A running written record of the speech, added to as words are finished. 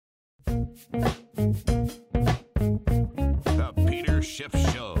The Peter Schiff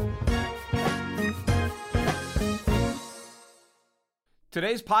Show.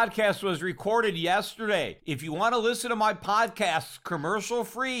 Today's podcast was recorded yesterday. If you want to listen to my podcasts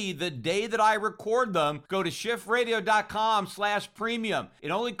commercial-free the day that I record them, go to shiffradio.com/premium.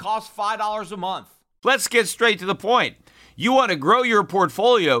 It only costs $5 a month. Let's get straight to the point. You want to grow your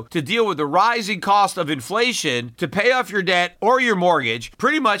portfolio to deal with the rising cost of inflation, to pay off your debt or your mortgage,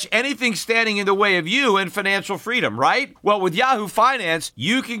 pretty much anything standing in the way of you and financial freedom, right? Well, with Yahoo Finance,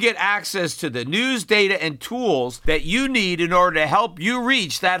 you can get access to the news, data, and tools that you need in order to help you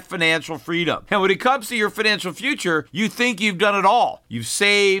reach that financial freedom. And when it comes to your financial future, you think you've done it all. You've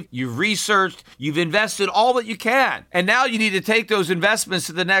saved, you've researched, you've invested all that you can. And now you need to take those investments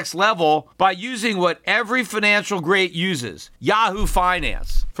to the next level by using what every financial great uses. Yahoo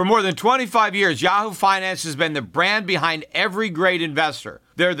Finance. For more than 25 years, Yahoo Finance has been the brand behind every great investor.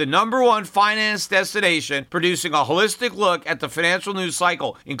 They're the #1 finance destination, producing a holistic look at the financial news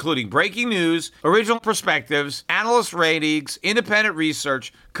cycle, including breaking news, original perspectives, analyst ratings, independent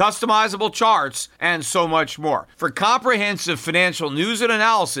research, customizable charts, and so much more. For comprehensive financial news and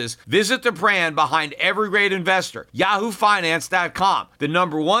analysis, visit the brand behind every great investor, yahoofinance.com, the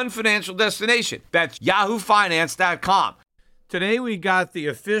 #1 financial destination. That's yahoofinance.com. Today we got the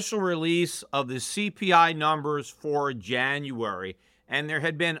official release of the CPI numbers for January, and there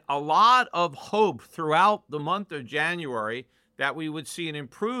had been a lot of hope throughout the month of January that we would see an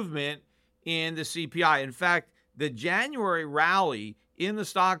improvement in the CPI. In fact, the January rally in the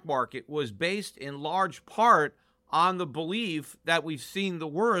stock market was based in large part on the belief that we've seen the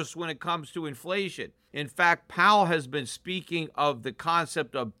worst when it comes to inflation. In fact, Powell has been speaking of the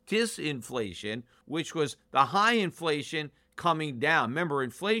concept of disinflation, which was the high inflation coming down. Remember,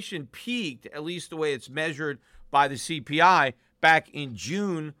 inflation peaked, at least the way it's measured by the CPI, back in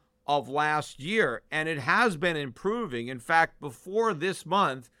June of last year, and it has been improving. In fact, before this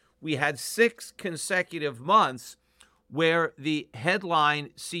month, we had 6 consecutive months where the headline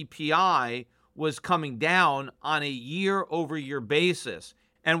CPI was coming down on a year-over-year basis.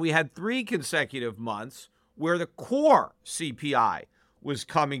 And we had 3 consecutive months where the core CPI was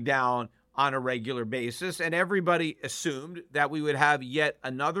coming down on a regular basis, and everybody assumed that we would have yet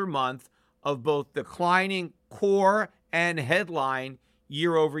another month of both declining core and headline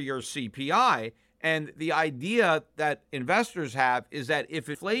year-over-year CPI. And the idea that investors have is that if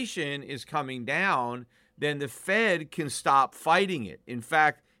inflation is coming down, then the Fed can stop fighting it. In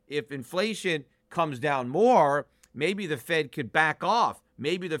fact, if inflation comes down more, maybe the Fed could back off.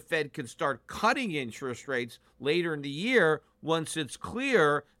 Maybe the Fed could start cutting interest rates later in the year once it's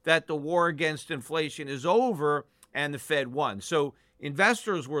clear that the war against inflation is over and the Fed won. So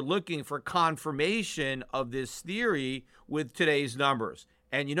investors were looking for confirmation of this theory with today's numbers.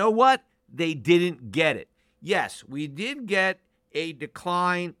 And you know what? They didn't get it. Yes, we did get a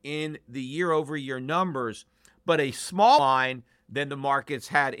decline in the year-over-year numbers, but a small line than the markets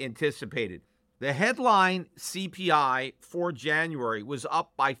had anticipated. The headline CPI for January was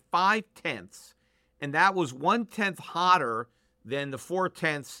up by 0.5, and that was 1/10 hotter than the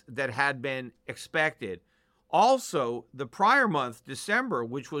 0.4 that had been expected. Also, the prior month, December,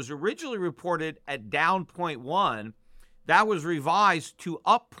 which was originally reported at down 0.1, that was revised to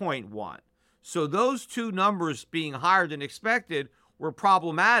up 0.1. So those two numbers being higher than expected were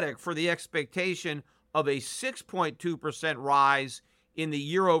problematic for the expectation of a 6.2% rise in the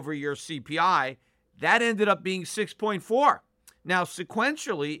year-over-year CPI. That ended up being 6.4. Now,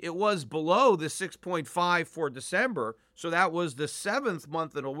 sequentially, it was below the 6.5 for December, so that was the 7th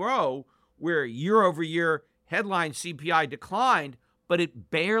month in a row where year-over-year headline CPI declined, but it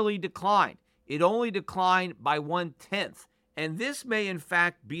barely declined. It only declined by 1/10. And this may, in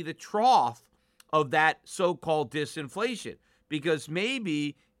fact, be the trough of that so-called disinflation, because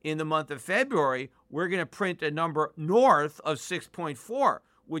maybe in the month of February, we're going to print a number north of 6.4,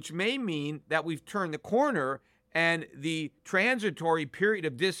 which may mean that we've turned the corner and the transitory period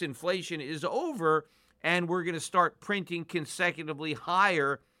of disinflation is over, and we're going to start printing consecutively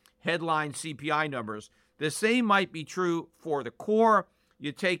higher headline CPI numbers. The same might be true for the core.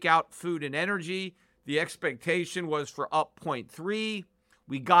 You take out food and energy. The expectation was for up 0.3.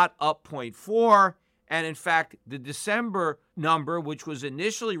 We got up 0.4. And in fact, the December number, which was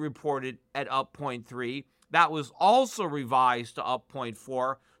initially reported at up 0.3, that was also revised to up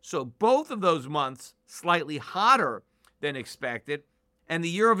 0.4. So both of those months slightly hotter than expected. And the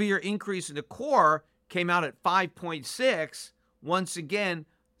year-over-year increase in the core came out at 5.6, once again,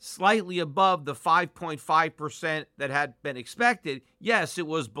 slightly above the 5.5% that had been expected. Yes, it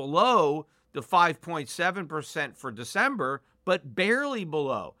was below the 5.7% for December, but barely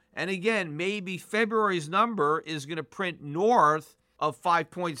below. And again, maybe February's number is going to print north of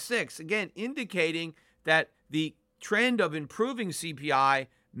 5.6, again, indicating that the trend of improving CPI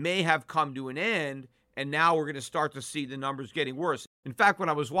may have come to an end, and now we're going to start to see the numbers getting worse. In fact, when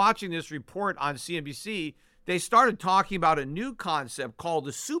I was watching this report on CNBC, they started talking about a new concept called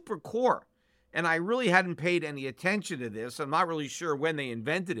the super core. And I really hadn't paid any attention to this. I'm not really sure when they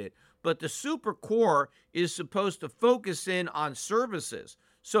invented it, but the super core is supposed to focus in on services.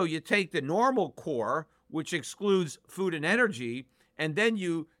 So you take the normal core, which excludes food and energy, and then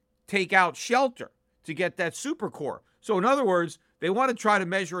you take out shelter to get that super core. So in other words, they want to try to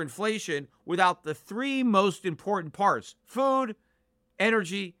measure inflation without the three most important parts: food,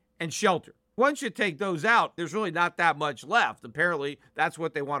 energy, and shelter. Once you take those out, there's really not that much left. Apparently, that's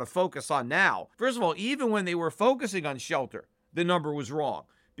what they want to focus on now. First of all, even when they were focusing on shelter, the number was wrong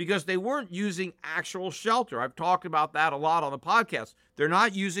because they weren't using actual shelter. I've talked about that a lot on the podcast. They're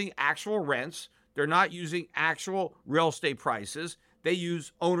not using actual rents. They're not using actual real estate prices. They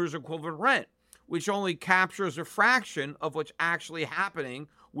use owner's equivalent rent, which only captures a fraction of what's actually happening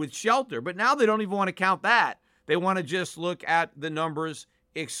with shelter. But now they don't even want to count that. They want to just look at the numbers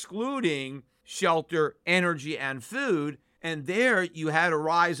excluding shelter, energy, and food. And there you had a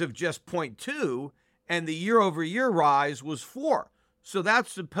rise of just 0.2, and the year-over-year rise was 4. So that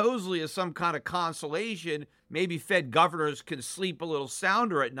supposedly is some kind of consolation. Maybe Fed governors can sleep a little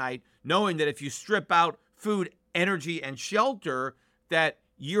sounder at night, knowing that if you strip out food, energy, and shelter, that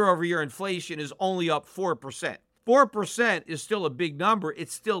year-over-year inflation is only up 4%. 4% is still a big number.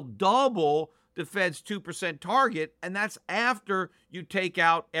 It's still double the Fed's 2% target, and that's after you take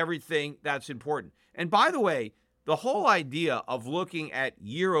out everything that's important. And by the way, the whole idea of looking at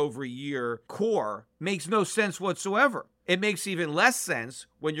year-over-year core makes no sense whatsoever. It makes even less sense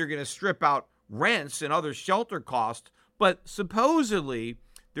when you're going to strip out rents and other shelter costs. But supposedly,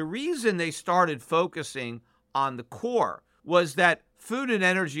 the reason they started focusing on the core was that food and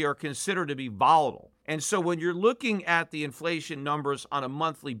energy are considered to be volatile. And so when you're looking at the inflation numbers on a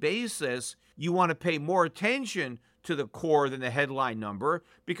monthly basis, you want to pay more attention to the core than the headline number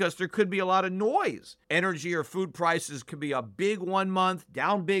because there could be a lot of noise. Energy or food prices could be up big one month,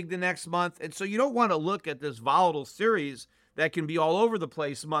 down big the next month. And so you don't want to look at this volatile series that can be all over the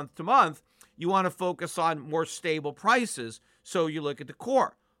place month to month. You want to focus on more stable prices. So you look at the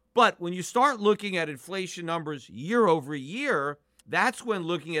core. But when you start looking at inflation numbers year over year, that's when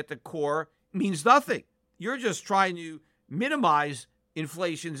looking at the core means nothing. You're just trying to minimize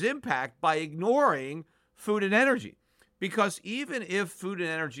inflation's impact by ignoring food and energy. Because even if food and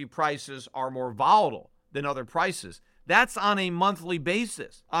energy prices are more volatile than other prices, that's on a monthly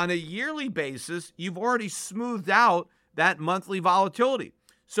basis. On a yearly basis, you've already smoothed out that monthly volatility.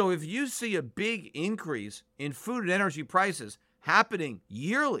 So if you see a big increase in food and energy prices happening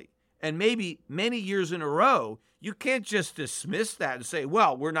yearly and maybe many years in a row, you can't just dismiss that and say,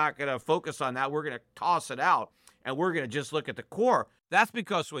 well, we're not going to focus on that. We're going to toss it out and we're going to just look at the core. That's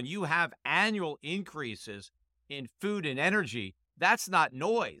because when you have annual increases in food and energy, that's not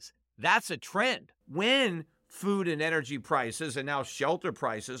noise. That's a trend. When food and energy prices and now shelter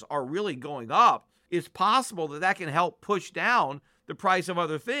prices are really going up, it's possible that that can help push down the price of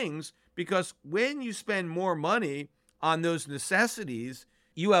other things, because when you spend more money on those necessities,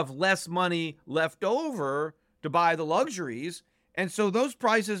 you have less money left over to buy the luxuries. And so those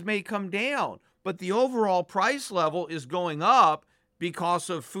prices may come down, but the overall price level is going up because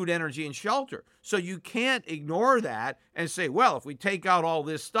of food, energy, and shelter. So you can't ignore that and say, well, if we take out all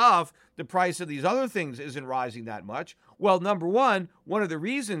this stuff, the price of these other things isn't rising that much. Well, number one of the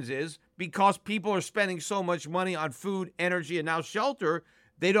reasons is because people are spending so much money on food, energy, and now shelter,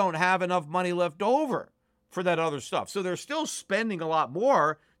 they don't have enough money left over for that other stuff. So they're still spending a lot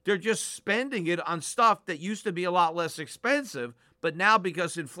more. They're just spending it on stuff that used to be a lot less expensive. But now,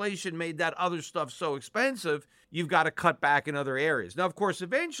 because inflation made that other stuff so expensive, you've got to cut back in other areas. Now, of course,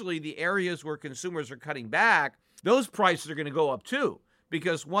 eventually the areas where consumers are cutting back, those prices are going to go up too.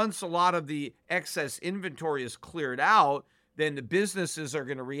 Because once a lot of the excess inventory is cleared out, then the businesses are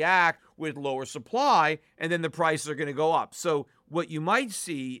going to react with lower supply, and then the prices are going to go up. So what you might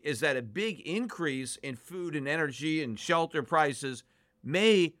see is that a big increase in food and energy and shelter prices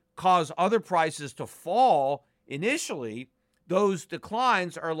may cause other prices to fall initially. Those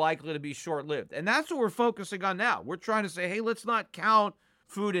declines are likely to be short-lived. And that's what we're focusing on now. We're trying to say, hey, let's not count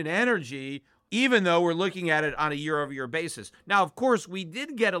food and energy, even though we're looking at it on a year-over-year basis. Now, of course, we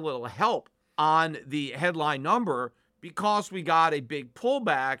did get a little help on the headline number because we got a big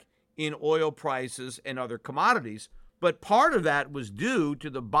pullback in oil prices and other commodities. But part of that was due to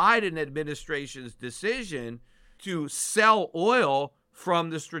the Biden administration's decision to sell oil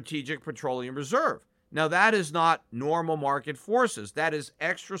from the Strategic Petroleum Reserve. Now, that is not normal market forces. That is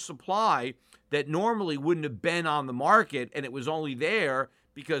extra supply that normally wouldn't have been on the market, and it was only there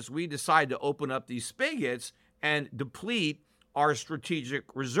because we decided to open up these spigots and deplete our strategic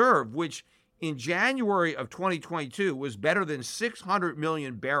reserve, which in January of 2022 was better than 600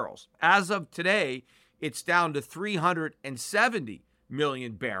 million barrels. As of today, it's down to 370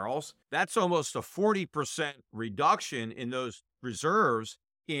 million barrels. That's almost a 40% reduction in those reserves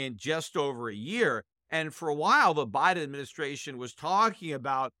in just over a year. And for a while, the Biden administration was talking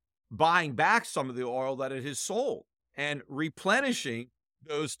about buying back some of the oil that it has sold and replenishing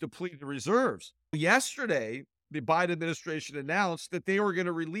those depleted reserves. Yesterday, the Biden administration announced that they were going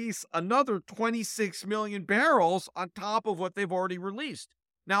to release another 26 million barrels on top of what they've already released.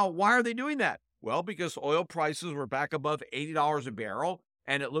 Now, why are they doing that? Well, because oil prices were back above $80 a barrel,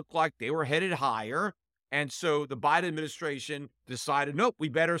 and it looked like they were headed higher. And so the Biden administration decided, nope, we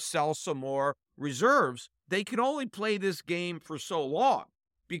better sell some more reserves. They can only play this game for so long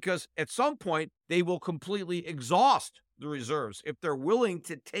because at some point they will completely exhaust the reserves if they're willing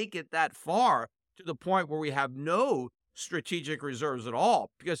to take it that far to the point where we have no strategic reserves at all.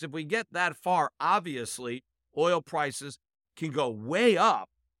 Because if we get that far, obviously, oil prices can go way up.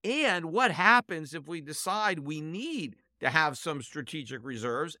 And what happens if we decide we need to have some strategic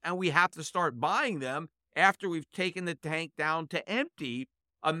reserves and we have to start buying them after we've taken the tank down to empty?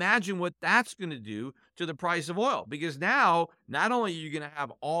 Imagine what that's going to do to the price of oil. Because now, not only are you going to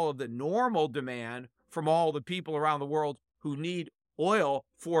have all of the normal demand from all the people around the world who need oil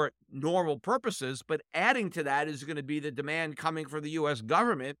for normal purposes, but adding to that is going to be the demand coming from the U.S.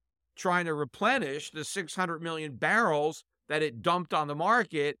 government trying to replenish the 600 million barrels that it dumped on the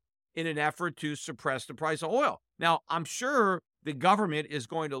market in an effort to suppress the price of oil. Now, I'm sure the government is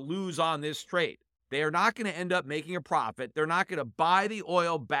going to lose on this trade. They are not going to end up making a profit. They're not going to buy the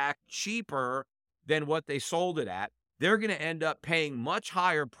oil back cheaper than what they sold it at. They're going to end up paying much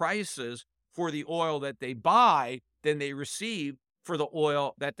higher prices for the oil that they buy than they receive for the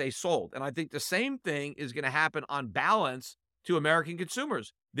oil that they sold. And I think the same thing is going to happen on balance to American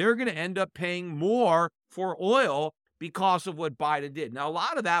consumers. They're going to end up paying more for oil because of what Biden did. Now, a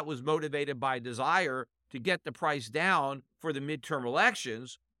lot of that was motivated by a desire to get the price down for the midterm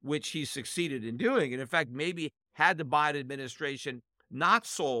elections, which he succeeded in doing. And in fact, maybe had the Biden administration not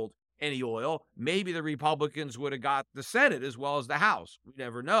sold any oil, maybe the Republicans would have got the Senate as well as the House. We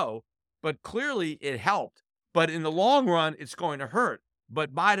never know. But clearly it helped. But in the long run, it's going to hurt.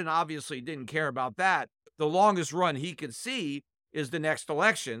 But Biden obviously didn't care about that. The longest run he could see is the next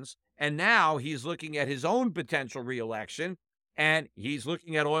elections. And now he's looking at his own potential reelection, and he's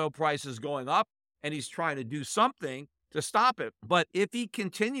looking at oil prices going up, and he's trying to do something to stop it. But if he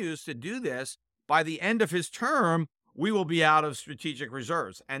continues to do this, by the end of his term, we will be out of strategic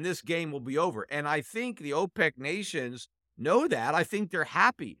reserves, and this game will be over. And I think the OPEC nations know that. I think they're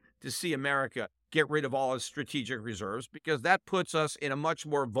happy to see America get rid of all its strategic reserves because that puts us in a much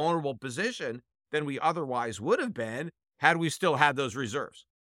more vulnerable position than we otherwise would have been had we still had those reserves.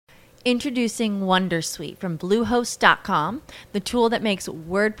 Introducing Wondersuite from Bluehost.com, the tool that makes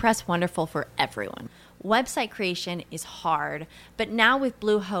WordPress wonderful for everyone. Website creation is hard, but now with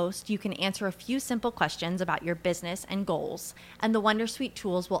Bluehost, you can answer a few simple questions about your business and goals, and the Wondersuite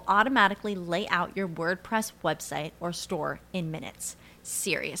tools will automatically lay out your WordPress website or store in minutes.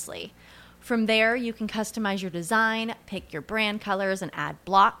 Seriously. From there, you can customize your design, pick your brand colors, and add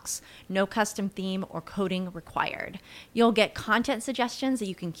blocks. No custom theme or coding required. You'll get content suggestions that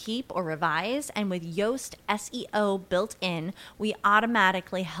you can keep or revise, and with Yoast SEO built in, we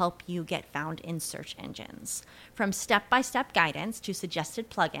automatically help you get found in search engines. From step-by-step guidance to suggested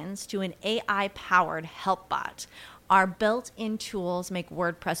plugins to an AI-powered help bot, our built-in tools make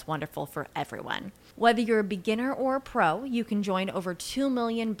WordPress wonderful for everyone. Whether you're a beginner or a pro, you can join over 2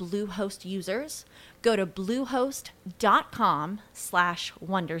 million Bluehost users. Go to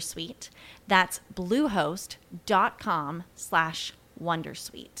bluehost.com/wondersuite. That's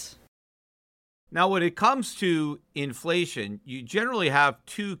bluehost.com/wondersuite. Now, when it comes to inflation, you generally have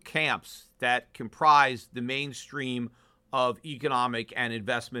two camps that comprise the mainstream of economic and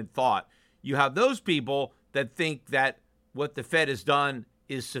investment thought. You have those people that think that what the Fed has done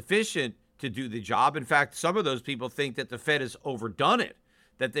is sufficient to do the job. In fact, some of those people think that the Fed has overdone it,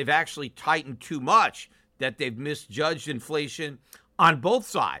 that they've actually tightened too much, that they've misjudged inflation on both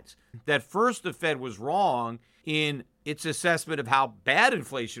sides. That first, the Fed was wrong in its assessment of how bad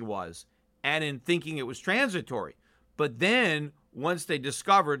inflation was and in thinking it was transitory. But then once they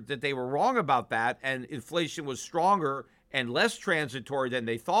discovered that they were wrong about that and inflation was stronger and less transitory than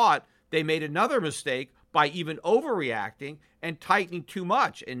they thought, they made another mistake by even overreacting and tightening too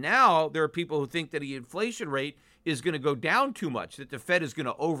much. And now there are people who think that the inflation rate is going to go down too much, that the Fed is going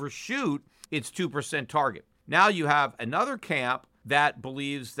to overshoot its 2% target. Now you have another camp that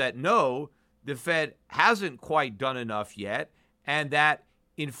believes that no, the Fed hasn't quite done enough yet, and that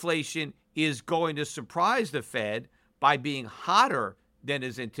inflation is going to surprise the Fed by being hotter than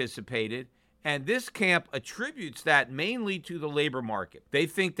is anticipated. And this camp attributes that mainly to the labor market. They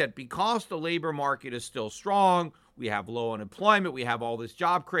think that because the labor market is still strong, we have low unemployment, we have all this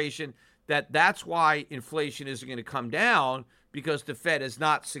job creation, that's why inflation isn't going to come down, because the Fed has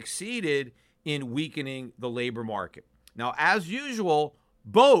not succeeded in weakening the labor market. Now, as usual,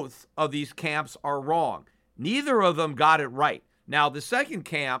 both of these camps are wrong. Neither of them got it right. Now, the second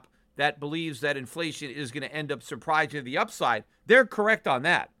camp that believes that inflation is going to end up surprising to the upside, they're correct on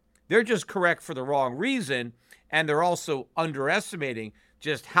that. They're just correct for the wrong reason, and they're also underestimating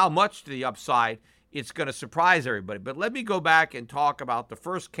just how much to the upside it's going to surprise everybody. But let me go back and talk about the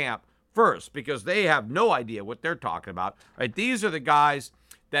first camp first, because they have no idea what they're talking about. Right? These are the guys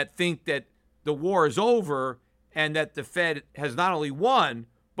that think that the war is over and that the Fed has not only won,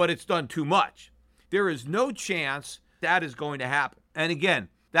 but it's done too much. There is no chance that is going to happen. And again,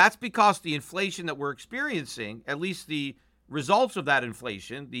 that's because the inflation that we're experiencing, at least the results of that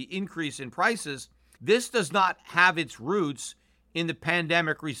inflation, the increase in prices, this does not have its roots in the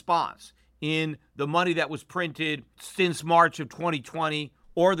pandemic response, in the money that was printed since March of 2020,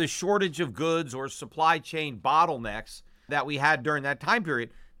 or the shortage of goods or supply chain bottlenecks that we had during that time period,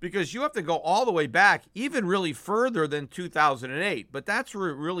 because you have to go all the way back, even really further than 2008. But that's where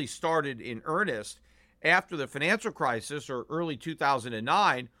it really started in earnest after the financial crisis, or early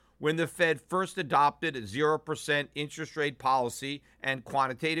 2009, when the Fed first adopted a 0% interest rate policy and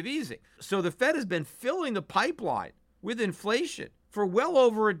quantitative easing. So the Fed has been filling the pipeline with inflation for well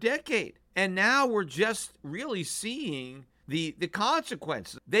over a decade. And now we're just really seeing the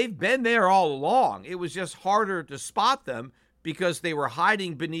consequences. They've been there all along. It was just harder to spot them because they were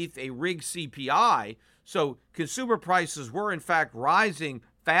hiding beneath a rigged CPI. So consumer prices were in fact rising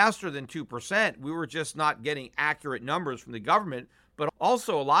faster than 2%. We were just not getting accurate numbers from the government. But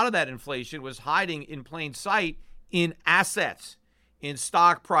also a lot of that inflation was hiding in plain sight in assets, in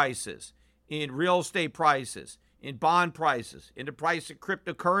stock prices, in real estate prices, in bond prices, in the price of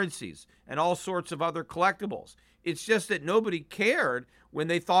cryptocurrencies, and all sorts of other collectibles. It's just that nobody cared when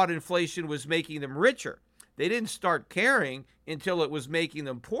they thought inflation was making them richer. They didn't start caring until it was making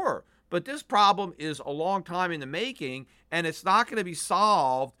them poorer. But this problem is a long time in the making, and it's not going to be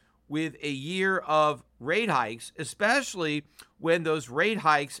solved with a year of rate hikes, especially when those rate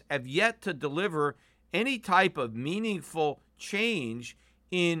hikes have yet to deliver any type of meaningful change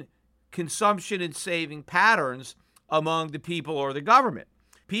in consumption and saving patterns among the people or the government.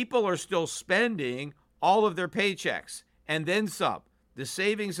 People are still spending all of their paychecks and then some. The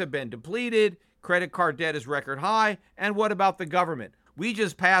savings have been depleted, credit card debt is record high, and what about the government? We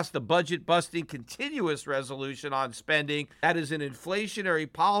just passed the budget-busting continuous resolution on spending. That is an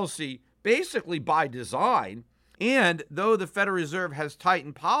inflationary policy basically by design. And though the Federal Reserve has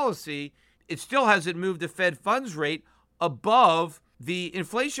tightened policy, it still hasn't moved the Fed funds rate above the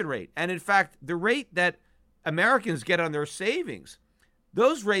inflation rate. And in fact, the rate that Americans get on their savings,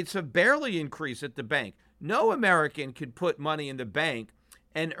 those rates have barely increased at the bank. No American could put money in the bank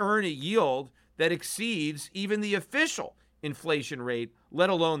and earn a yield that exceeds even the official inflation rate, let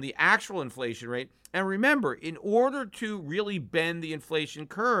alone the actual inflation rate. And remember, in order to really bend the inflation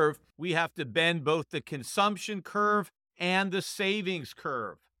curve, we have to bend both the consumption curve and the savings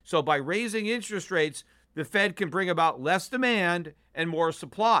curve. So by raising interest rates, the Fed can bring about less demand and more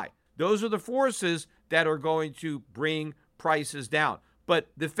supply. Those are the forces that are going to bring prices down. But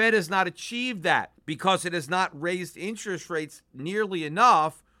the Fed has not achieved that because it has not raised interest rates nearly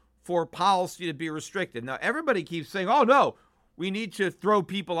enough for policy to be restricted. Now, everybody keeps saying, oh, no, we need to throw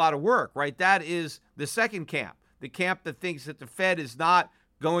people out of work, right? That is the second camp, the camp that thinks that the Fed is not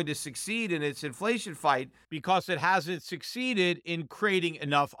going to succeed in its inflation fight because it hasn't succeeded in creating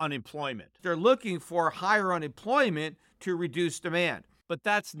enough unemployment. They're looking for higher unemployment to reduce demand. But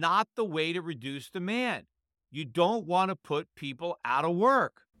that's not the way to reduce demand. You don't want to put people out of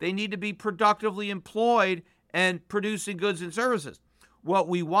work. They need to be productively employed and producing goods and services. What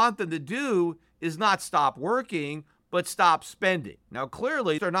we want them to do is not stop working, but stop spending. Now,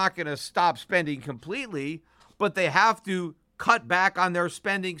 clearly, they're not going to stop spending completely, but they have to cut back on their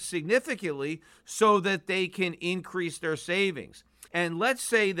spending significantly so that they can increase their savings. And let's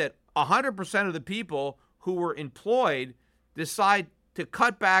say that 100% of the people who were employed decide to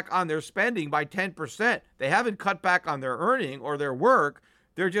cut back on their spending by 10%. They haven't cut back on their earning or their work.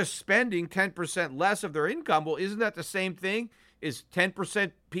 they're just spending 10% less of their income. Well, isn't that the same thing? Is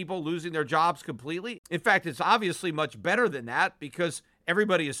 10% people losing their jobs completely? In fact, it's obviously much better than that because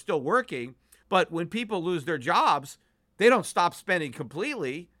everybody is still working. But when people lose their jobs, they don't stop spending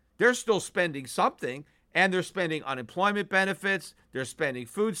completely. They're still spending something, and they're spending unemployment benefits, they're spending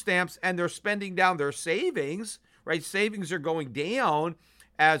food stamps, and they're spending down their savings, right? Savings are going down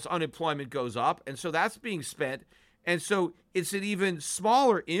as unemployment goes up, and so that's being spent. And so it's an even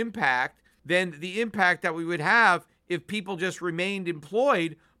smaller impact than the impact that we would have if people just remained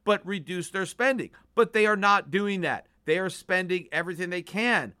employed but reduced their spending. But they are not doing that. They are spending everything they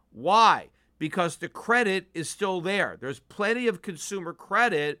can. Why? Because the credit is still there. There's plenty of consumer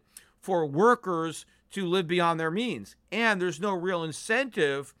credit for workers to live beyond their means. And there's no real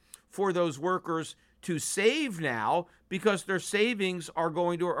incentive for those workers to save now because their savings are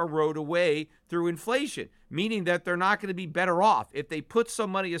going to erode away through inflation, meaning that they're not going to be better off. If they put some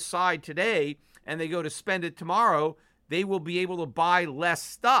money aside today and they go to spend it tomorrow, they will be able to buy less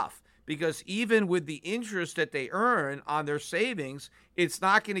stuff because even with the interest that they earn on their savings, it's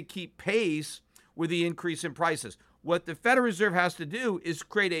not going to keep pace with the increase in prices. What the Federal Reserve has to do is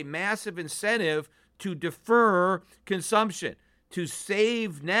create a massive incentive to defer consumption, to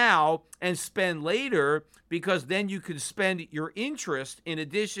save now and spend later, because then you can spend your interest in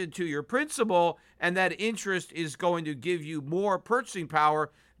addition to your principal, and that interest is going to give you more purchasing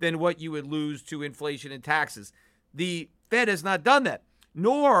power than what you would lose to inflation and taxes. The Fed has not done that,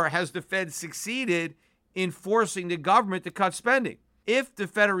 nor has the Fed succeeded in forcing the government to cut spending. If the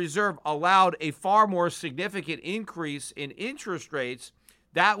Federal Reserve allowed a far more significant increase in interest rates,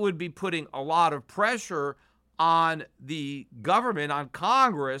 that would be putting a lot of pressure on the government, on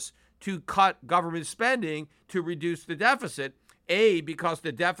Congress, to cut government spending to reduce the deficit. A, because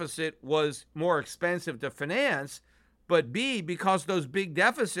the deficit was more expensive to finance, but B, because those big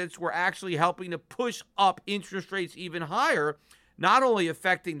deficits were actually helping to push up interest rates even higher, not only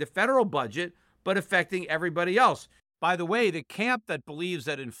affecting the federal budget, but affecting everybody else. By the way, the camp that believes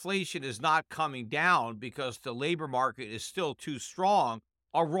that inflation is not coming down because the labor market is still too strong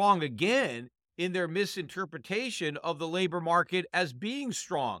are wrong again in their misinterpretation of the labor market as being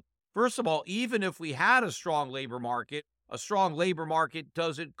strong. First of all, even if we had a strong labor market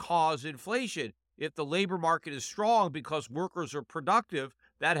doesn't cause inflation. If the labor market is strong because workers are productive,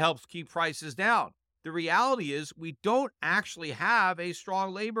 that helps keep prices down. The reality is we don't actually have a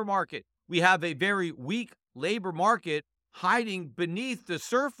strong labor market. We have a very weak labor market hiding beneath the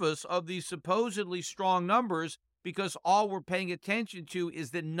surface of these supposedly strong numbers, because all we're paying attention to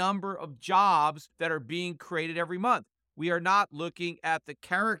is the number of jobs that are being created every month. We are not looking at the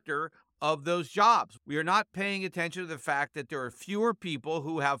character of those jobs. We are not paying attention to the fact that there are fewer people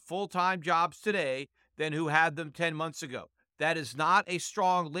who have full-time jobs today than who had them 10 months ago. That is not a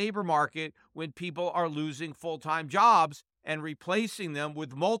strong labor market when people are losing full-time jobs and replacing them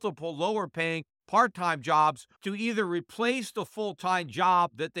with multiple lower-paying part-time jobs to either replace the full-time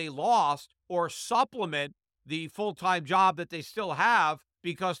job that they lost or supplement the full-time job that they still have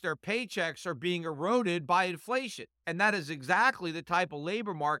because their paychecks are being eroded by inflation. And that is exactly the type of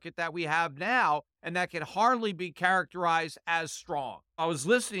labor market that we have now, and that can hardly be characterized as strong. I was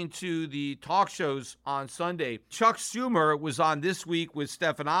listening to the talk shows on Sunday. Chuck Schumer was on This Week with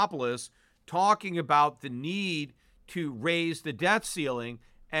Stephanopoulos talking about the need to raise the debt ceiling,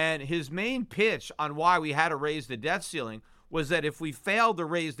 and his main pitch on why we had to raise the debt ceiling was that if we failed to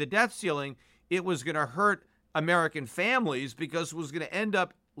raise the debt ceiling, it was going to hurt American families because it was going to end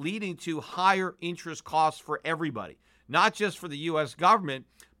up leading to higher interest costs for everybody, not just for the U.S. government,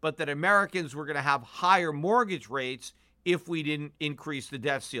 but that Americans were going to have higher mortgage rates if we didn't increase the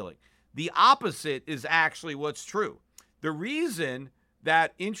debt ceiling. The opposite is actually what's true. The reason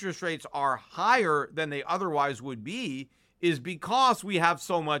that interest rates are higher than they otherwise would be is because we have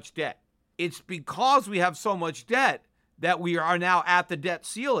so much debt. It's because we have so much debt that we are now at the debt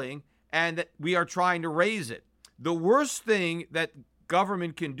ceiling and that we are trying to raise it. The worst thing that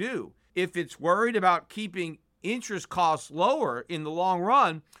government can do, if it's worried about keeping interest costs lower in the long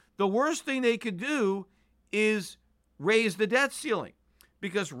run, the worst thing they could do is raise the debt ceiling,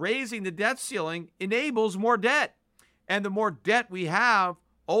 because raising the debt ceiling enables more debt. And the more debt we have,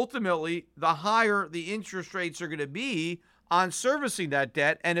 ultimately, the higher the interest rates are going to be on servicing that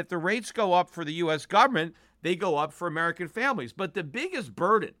debt. And if the rates go up for the U.S. government, they go up for American families. But the biggest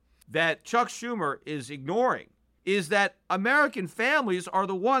burden that Chuck Schumer is ignoring is that American families are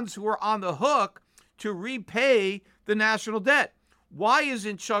the ones who are on the hook to repay the national debt. Why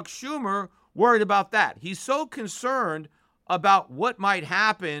isn't Chuck Schumer worried about that? He's so concerned about what might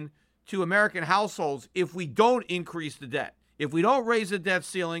happen to American households if we don't increase the debt, If we don't raise the debt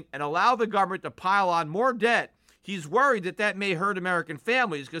ceiling and allow the government to pile on more debt, he's worried that that may hurt American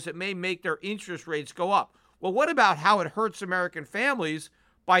families because it may make their interest rates go up. Well, what about how it hurts American families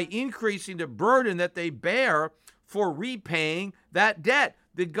by increasing the burden that they bear for repaying that debt?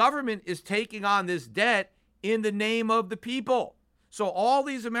 The government is taking on this debt in the name of the people. So all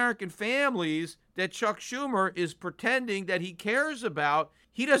these American families that Chuck Schumer is pretending that he cares about,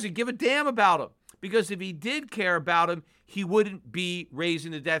 he doesn't give a damn about them. Because if he did care about them, he wouldn't be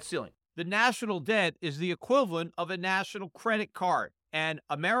raising the debt ceiling. The national debt is the equivalent of a national credit card. And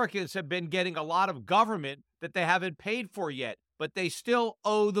Americans have been getting a lot of government that they haven't paid for yet, but they still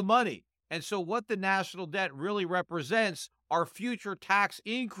owe the money. And so what the national debt really represents are future tax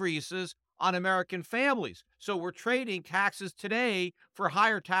increases on American families. So we're trading taxes today for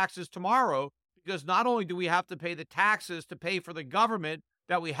higher taxes tomorrow, because not only do we have to pay the taxes to pay for the government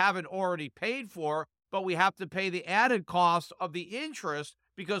that we haven't already paid for, but we have to pay the added cost of the interest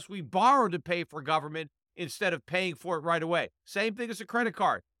because we borrowed to pay for government instead of paying for it right away. Same thing as a credit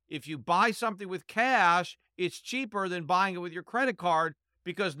card. If you buy something with cash, it's cheaper than buying it with your credit card,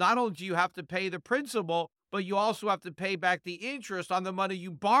 because not only do you have to pay the principal, but you also have to pay back the interest on the money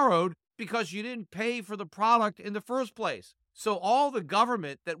you borrowed because you didn't pay for the product in the first place. So all the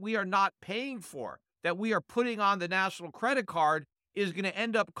government that we are not paying for, that we are putting on the national credit card, is going to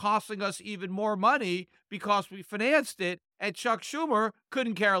end up costing us even more money because we financed it, and Chuck Schumer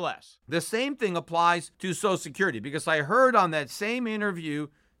couldn't care less. The same thing applies to Social Security, because I heard on that same interview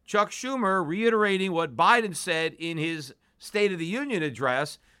Chuck Schumer reiterating what Biden said in his State of the Union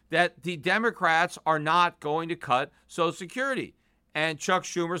address, that the Democrats are not going to cut Social Security. And Chuck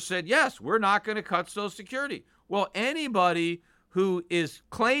Schumer said, yes, we're not going to cut Social Security. Well, anybody who is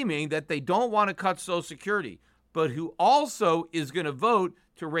claiming that they don't want to cut Social Security, but who also is going to vote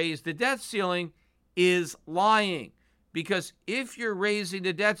to raise the debt ceiling, is lying. Because if you're raising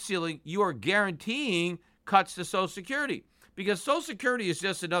the debt ceiling, you are guaranteeing cuts to Social Security. Because Social Security is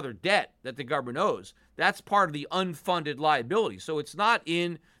just another debt that the government owes. That's part of the unfunded liability. So it's not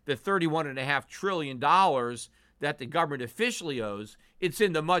in the $31.5 trillion that the government officially owes. It's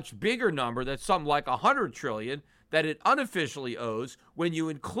in the much bigger number, that's something like $100 trillion, that it unofficially owes when you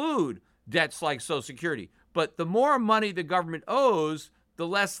include debts like Social Security. But the more money the government owes, the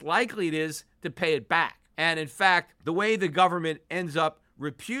less likely it is to pay it back. And in fact, the way the government ends up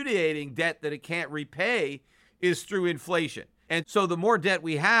repudiating debt that it can't repay is through inflation. And so the more debt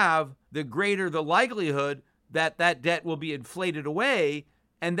we have, the greater the likelihood that that debt will be inflated away,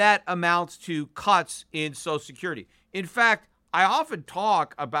 and that amounts to cuts in Social Security. In fact, I often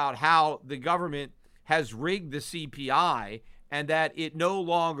talk about how the government has rigged the CPI and that it no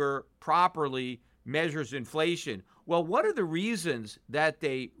longer properly measures inflation. Well, one of the reasons that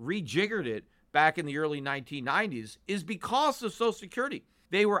they rejiggered it back in the early 1990s is because of Social Security.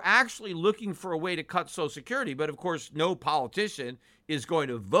 They were actually looking for a way to cut Social Security, but of course, no politician is going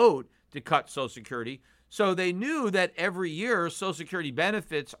to vote to cut Social Security. So they knew that every year Social Security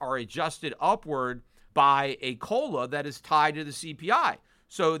benefits are adjusted upward by a COLA that is tied to the CPI.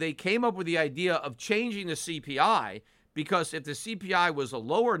 So they came up with the idea of changing the CPI, because if the CPI was a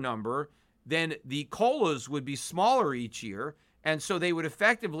lower number, then the COLAs would be smaller each year. And so they would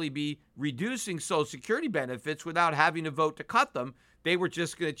effectively be reducing Social Security benefits without having to vote to cut them. They were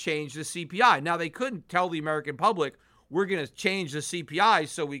just going to change the CPI. Now, they couldn't tell the American public, we're going to change the CPI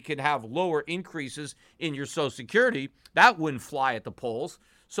so we can have lower increases in your Social Security. That wouldn't fly at the polls.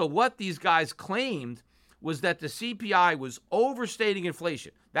 So what these guys claimed was that the CPI was overstating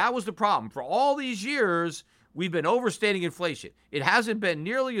inflation. That was the problem. For all these years, we've been overstating inflation. It hasn't been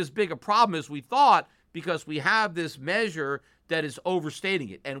nearly as big a problem as we thought, because we have this measure that is overstating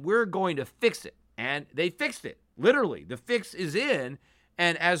it, and we're going to fix it. And they fixed it. Literally, the fix is in.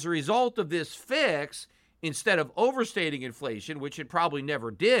 And as a result of this fix, instead of overstating inflation, which it probably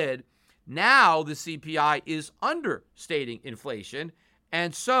never did, now the CPI is understating inflation.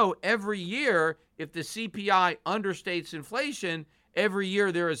 And so every year, if the CPI understates inflation, every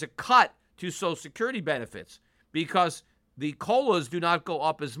year there is a cut to Social Security benefits, because the COLAs do not go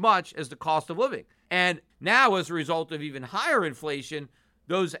up as much as the cost of living. And now, as a result of even higher inflation,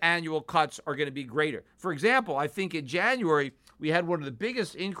 those annual cuts are going to be greater. For example, I think in January, we had one of the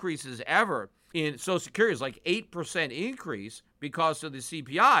biggest increases ever in Social Security. It's like 8% increase because of the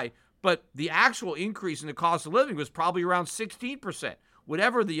CPI, but the actual increase in the cost of living was probably around 16%.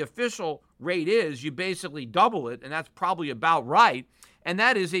 Whatever the official rate is, you basically double it, and that's probably about right. And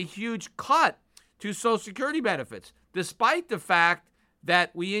that is a huge cut to Social Security benefits, despite the fact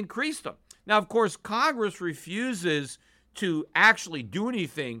that we increased them. Now, of course, Congress refuses to actually do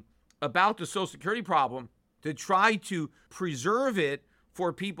anything about the Social Security problem to try to preserve it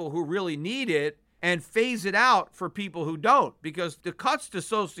for people who really need it and phase it out for people who don't, because the cuts to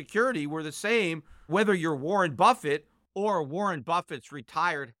Social Security were the same whether you're Warren Buffett or Warren Buffett's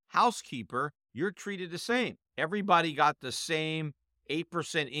retired housekeeper. You're treated the same. Everybody got the same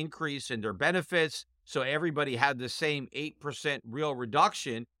 8% increase in their benefits, so everybody had the same 8% real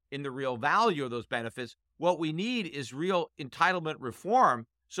reduction in the real value of those benefits. What we need is real entitlement reform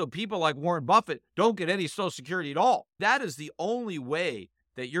so people like Warren Buffett don't get any Social Security at all. That is the only way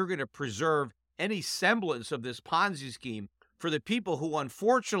that you're going to preserve any semblance of this Ponzi scheme for the people who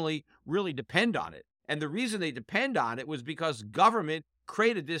unfortunately really depend on it. And the reason they depend on it was because government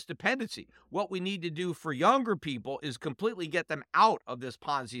created this dependency. What we need to do for younger people is completely get them out of this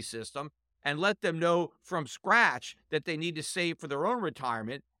Ponzi system and let them know from scratch that they need to save for their own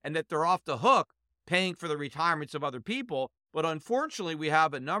retirement and that they're off the hook paying for the retirements of other people. But unfortunately, we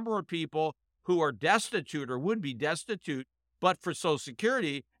have a number of people who are destitute or would be destitute but for Social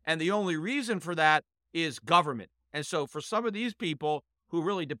Security, and the only reason for that is government. And so for some of these people who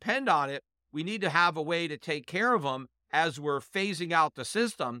really depend on it, we need to have a way to take care of them as we're phasing out the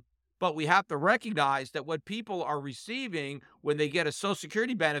system. But we have to recognize that what people are receiving when they get a Social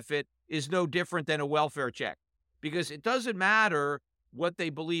Security benefit is no different than a welfare check, because it doesn't matter what they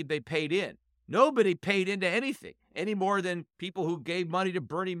believe they paid in. Nobody paid into anything any more than people who gave money to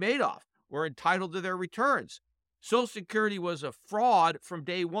Bernie Madoff were entitled to their returns. Social Security was a fraud from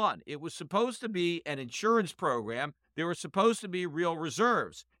day one. It was supposed to be an insurance program. There were supposed to be real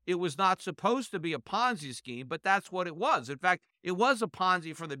reserves. It was not supposed to be a Ponzi scheme, but that's what it was. In fact, it was a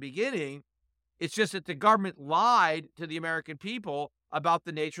Ponzi from the beginning. It's just that the government lied to the American people about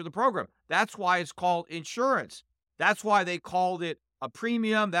the nature of the program. That's why it's called insurance. That's why they called it a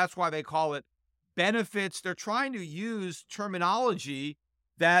premium. That's why they call it benefits. They're trying to use terminology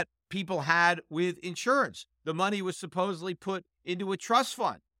that people had with insurance. The money was supposedly put into a trust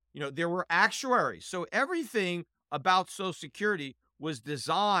fund. There were actuaries. So everything about Social Security was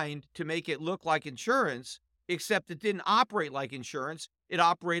designed to make it look like insurance, except it didn't operate like insurance. It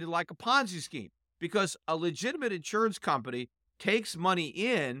operated like a Ponzi scheme, because a legitimate insurance company takes money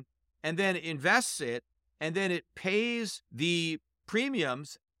in and then invests it, and then it pays the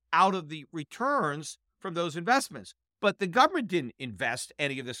premiums out of the returns from those investments. But the government didn't invest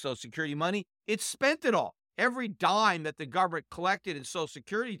any of the Social Security money. It spent it all. Every dime that the government collected in Social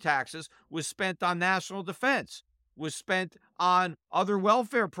Security taxes was spent on national defense, was spent on other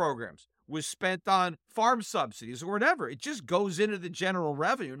welfare programs, was spent on farm subsidies or whatever. It just goes into the general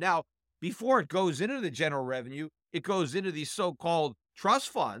revenue. Now, before it goes into the general revenue, it goes into these so-called trust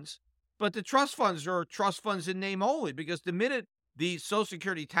funds. But the trust funds are trust funds in name only, because the minute the Social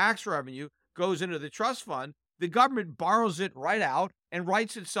Security tax revenue goes into the trust fund, the government borrows it right out and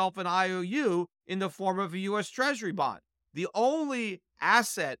writes itself an IOU in the form of a U.S. Treasury bond. The only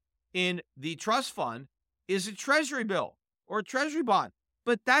asset in the trust fund is a Treasury bill or a Treasury bond.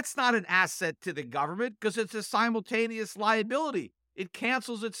 But that's not an asset to the government, because it's a simultaneous liability. It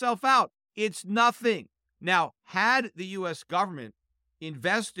cancels itself out. It's nothing. Now, had the U.S. government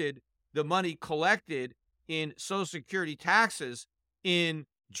invested the money collected in Social Security taxes in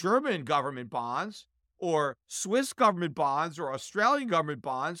German government bonds or Swiss government bonds or Australian government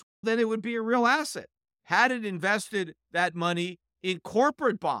bonds, then it would be a real asset. Had it invested that money in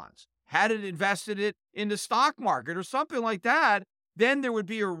corporate bonds, had it invested it in the stock market or something like that, then there would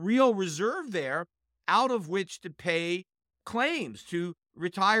be a real reserve there out of which to pay claims to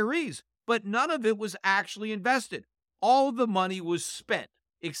retirees. But none of it was actually invested. All the money was spent,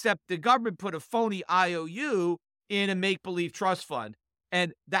 except the government put a phony IOU in a make-believe trust fund.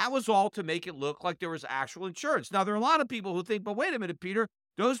 And that was all to make it look like there was actual insurance. Now, there are a lot of people who think, but wait a minute, Peter,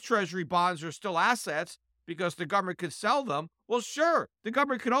 those Treasury bonds are still assets because the government could sell them. Well, sure, the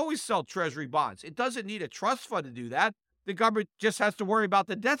government can always sell Treasury bonds. It doesn't need a trust fund to do that. The government just has to worry about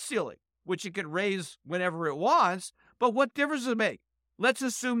the debt ceiling, which it can raise whenever it wants. But what difference does it make? Let's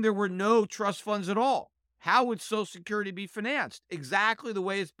assume there were no trust funds at all. How would Social Security be financed? Exactly the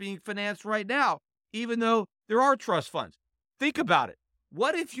way it's being financed right now, even though there are trust funds. Think about it.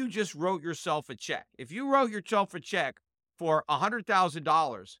 What if you just wrote yourself a check? If you wrote yourself a check for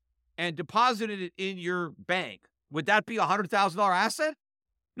 $100,000 and deposited it in your bank, would that be a $100,000 asset?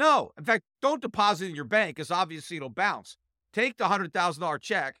 No. In fact, don't deposit it in your bank, because obviously it'll bounce. Take the $100,000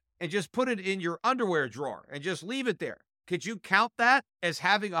 check and just put it in your underwear drawer and just leave it there. Could you count that as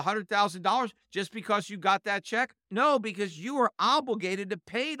having $100,000 just because you got that check? No, because you are obligated to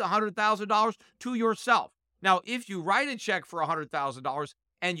pay the $100,000 to yourself. Now, if you write a check for $100,000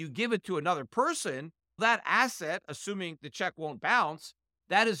 and you give it to another person, that asset, assuming the check won't bounce,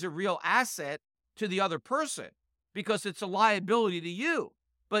 that is a real asset to the other person because it's a liability to you.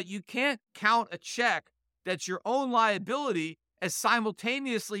 But you can't count a check that's your own liability as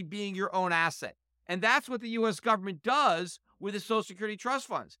simultaneously being your own asset. And that's what the U.S. government does with the Social Security trust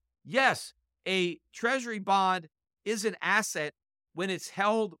funds. Yes, a treasury bond is an asset when it's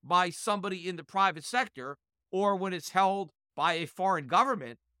held by somebody in the private sector or when it's held by a foreign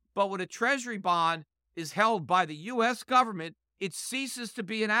government. But when a treasury bond is held by the U.S. government, it ceases to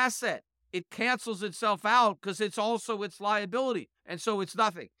be an asset. It cancels itself out because it's also its liability. And so it's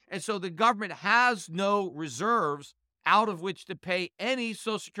nothing. And so the government has no reserves out of which to pay any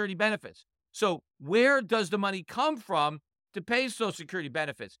Social Security benefits. So where does the money come from to pay Social Security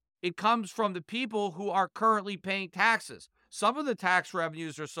benefits? It comes from the people who are currently paying taxes. Some of the tax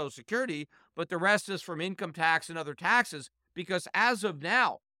revenues are Social Security, but the rest is from income tax and other taxes, because as of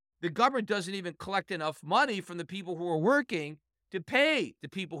now, the government doesn't even collect enough money from the people who are working to pay the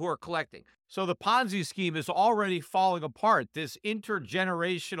people who are collecting. So the Ponzi scheme is already falling apart. This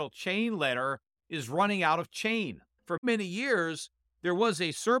intergenerational chain letter is running out of chain. For many years, there was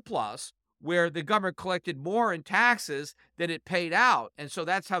a surplus where the government collected more in taxes than it paid out. And so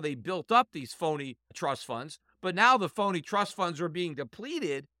that's how they built up these phony trust funds. But now the phony trust funds are being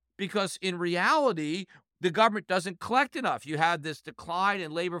depleted because in reality, the government doesn't collect enough. You have this decline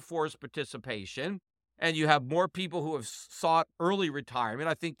in labor force participation, and you have more people who have sought early retirement.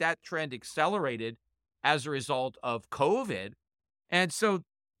 I think that trend accelerated as a result of COVID. And so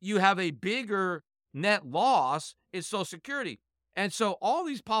you have a bigger net loss in Social Security. And so all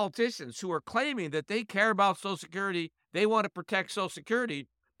these politicians who are claiming that they care about Social Security, they want to protect Social Security,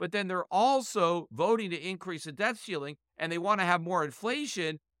 but then they're also voting to increase the debt ceiling and they want to have more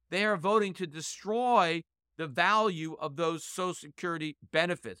inflation, they are voting to destroy the value of those Social Security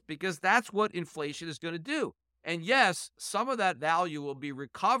benefits because that's what inflation is going to do. And yes, some of that value will be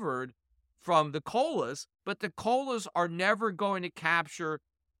recovered from the COLAs, but the COLAs are never going to capture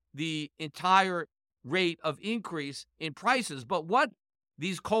the entire rate of increase in prices. But what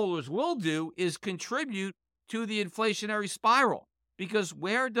these COLAs will do is contribute to the inflationary spiral. Because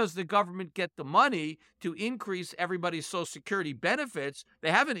where does the government get the money to increase everybody's Social Security benefits?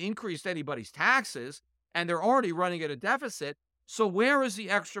 They haven't increased anybody's taxes, and they're already running at a deficit. So where is the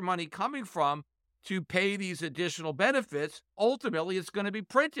extra money coming from to pay these additional benefits? Ultimately, it's going to be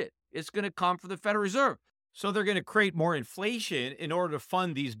printed. It's going to come from the Federal Reserve. So they're going to create more inflation in order to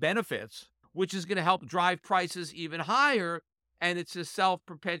fund these benefits, which is going to help drive prices even higher. And it's a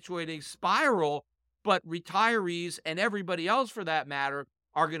self-perpetuating spiral. But retirees and everybody else, for that matter,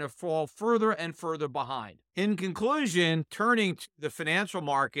 are going to fall further and further behind. In conclusion, turning to the financial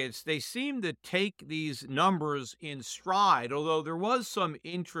markets, they seem to take these numbers in stride. Although there was some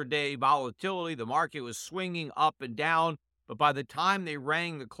intraday volatility, the market was swinging up and down. But by the time they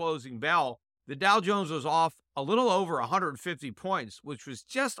rang the closing bell, the Dow Jones was off a little over 150 points, which was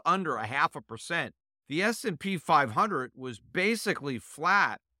just under 0.5%. The S&P 500 was basically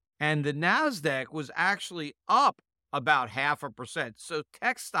flat. And the NASDAQ was actually up about 0.5%. So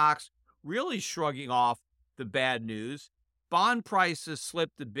tech stocks really shrugging off the bad news. Bond prices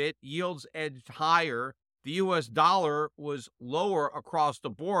slipped a bit. Yields edged higher. The U.S. dollar was lower across the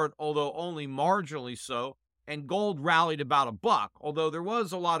board, although only marginally so. And gold rallied about $1. Although there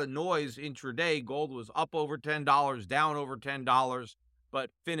was a lot of noise intraday, gold was up over $10, down over $10, but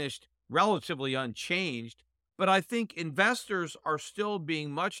finished relatively unchanged. But I think investors are still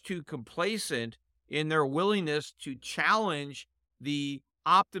being much too complacent in their willingness to challenge the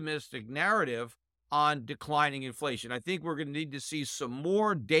optimistic narrative on declining inflation. I think we're going to need to see some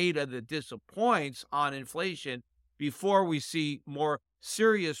more data that disappoints on inflation before we see more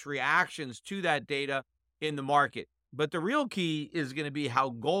serious reactions to that data in the market. But the real key is going to be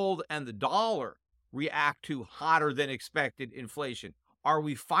how gold and the dollar react to hotter than expected inflation. Are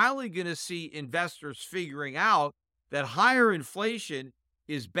we finally going to see investors figuring out that higher inflation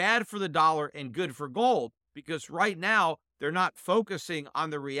is bad for the dollar and good for gold? Because right now, they're not focusing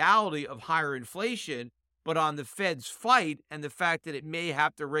on the reality of higher inflation, but on the Fed's fight and the fact that it may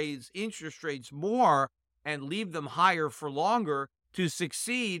have to raise interest rates more and leave them higher for longer to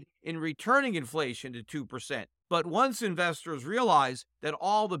succeed in returning inflation to 2%. But once investors realize that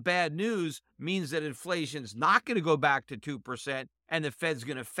all the bad news means that inflation's not going to go back to 2% and the Fed's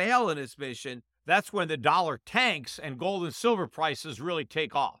going to fail in its mission, that's when the dollar tanks and gold and silver prices really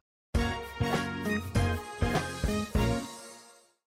take off.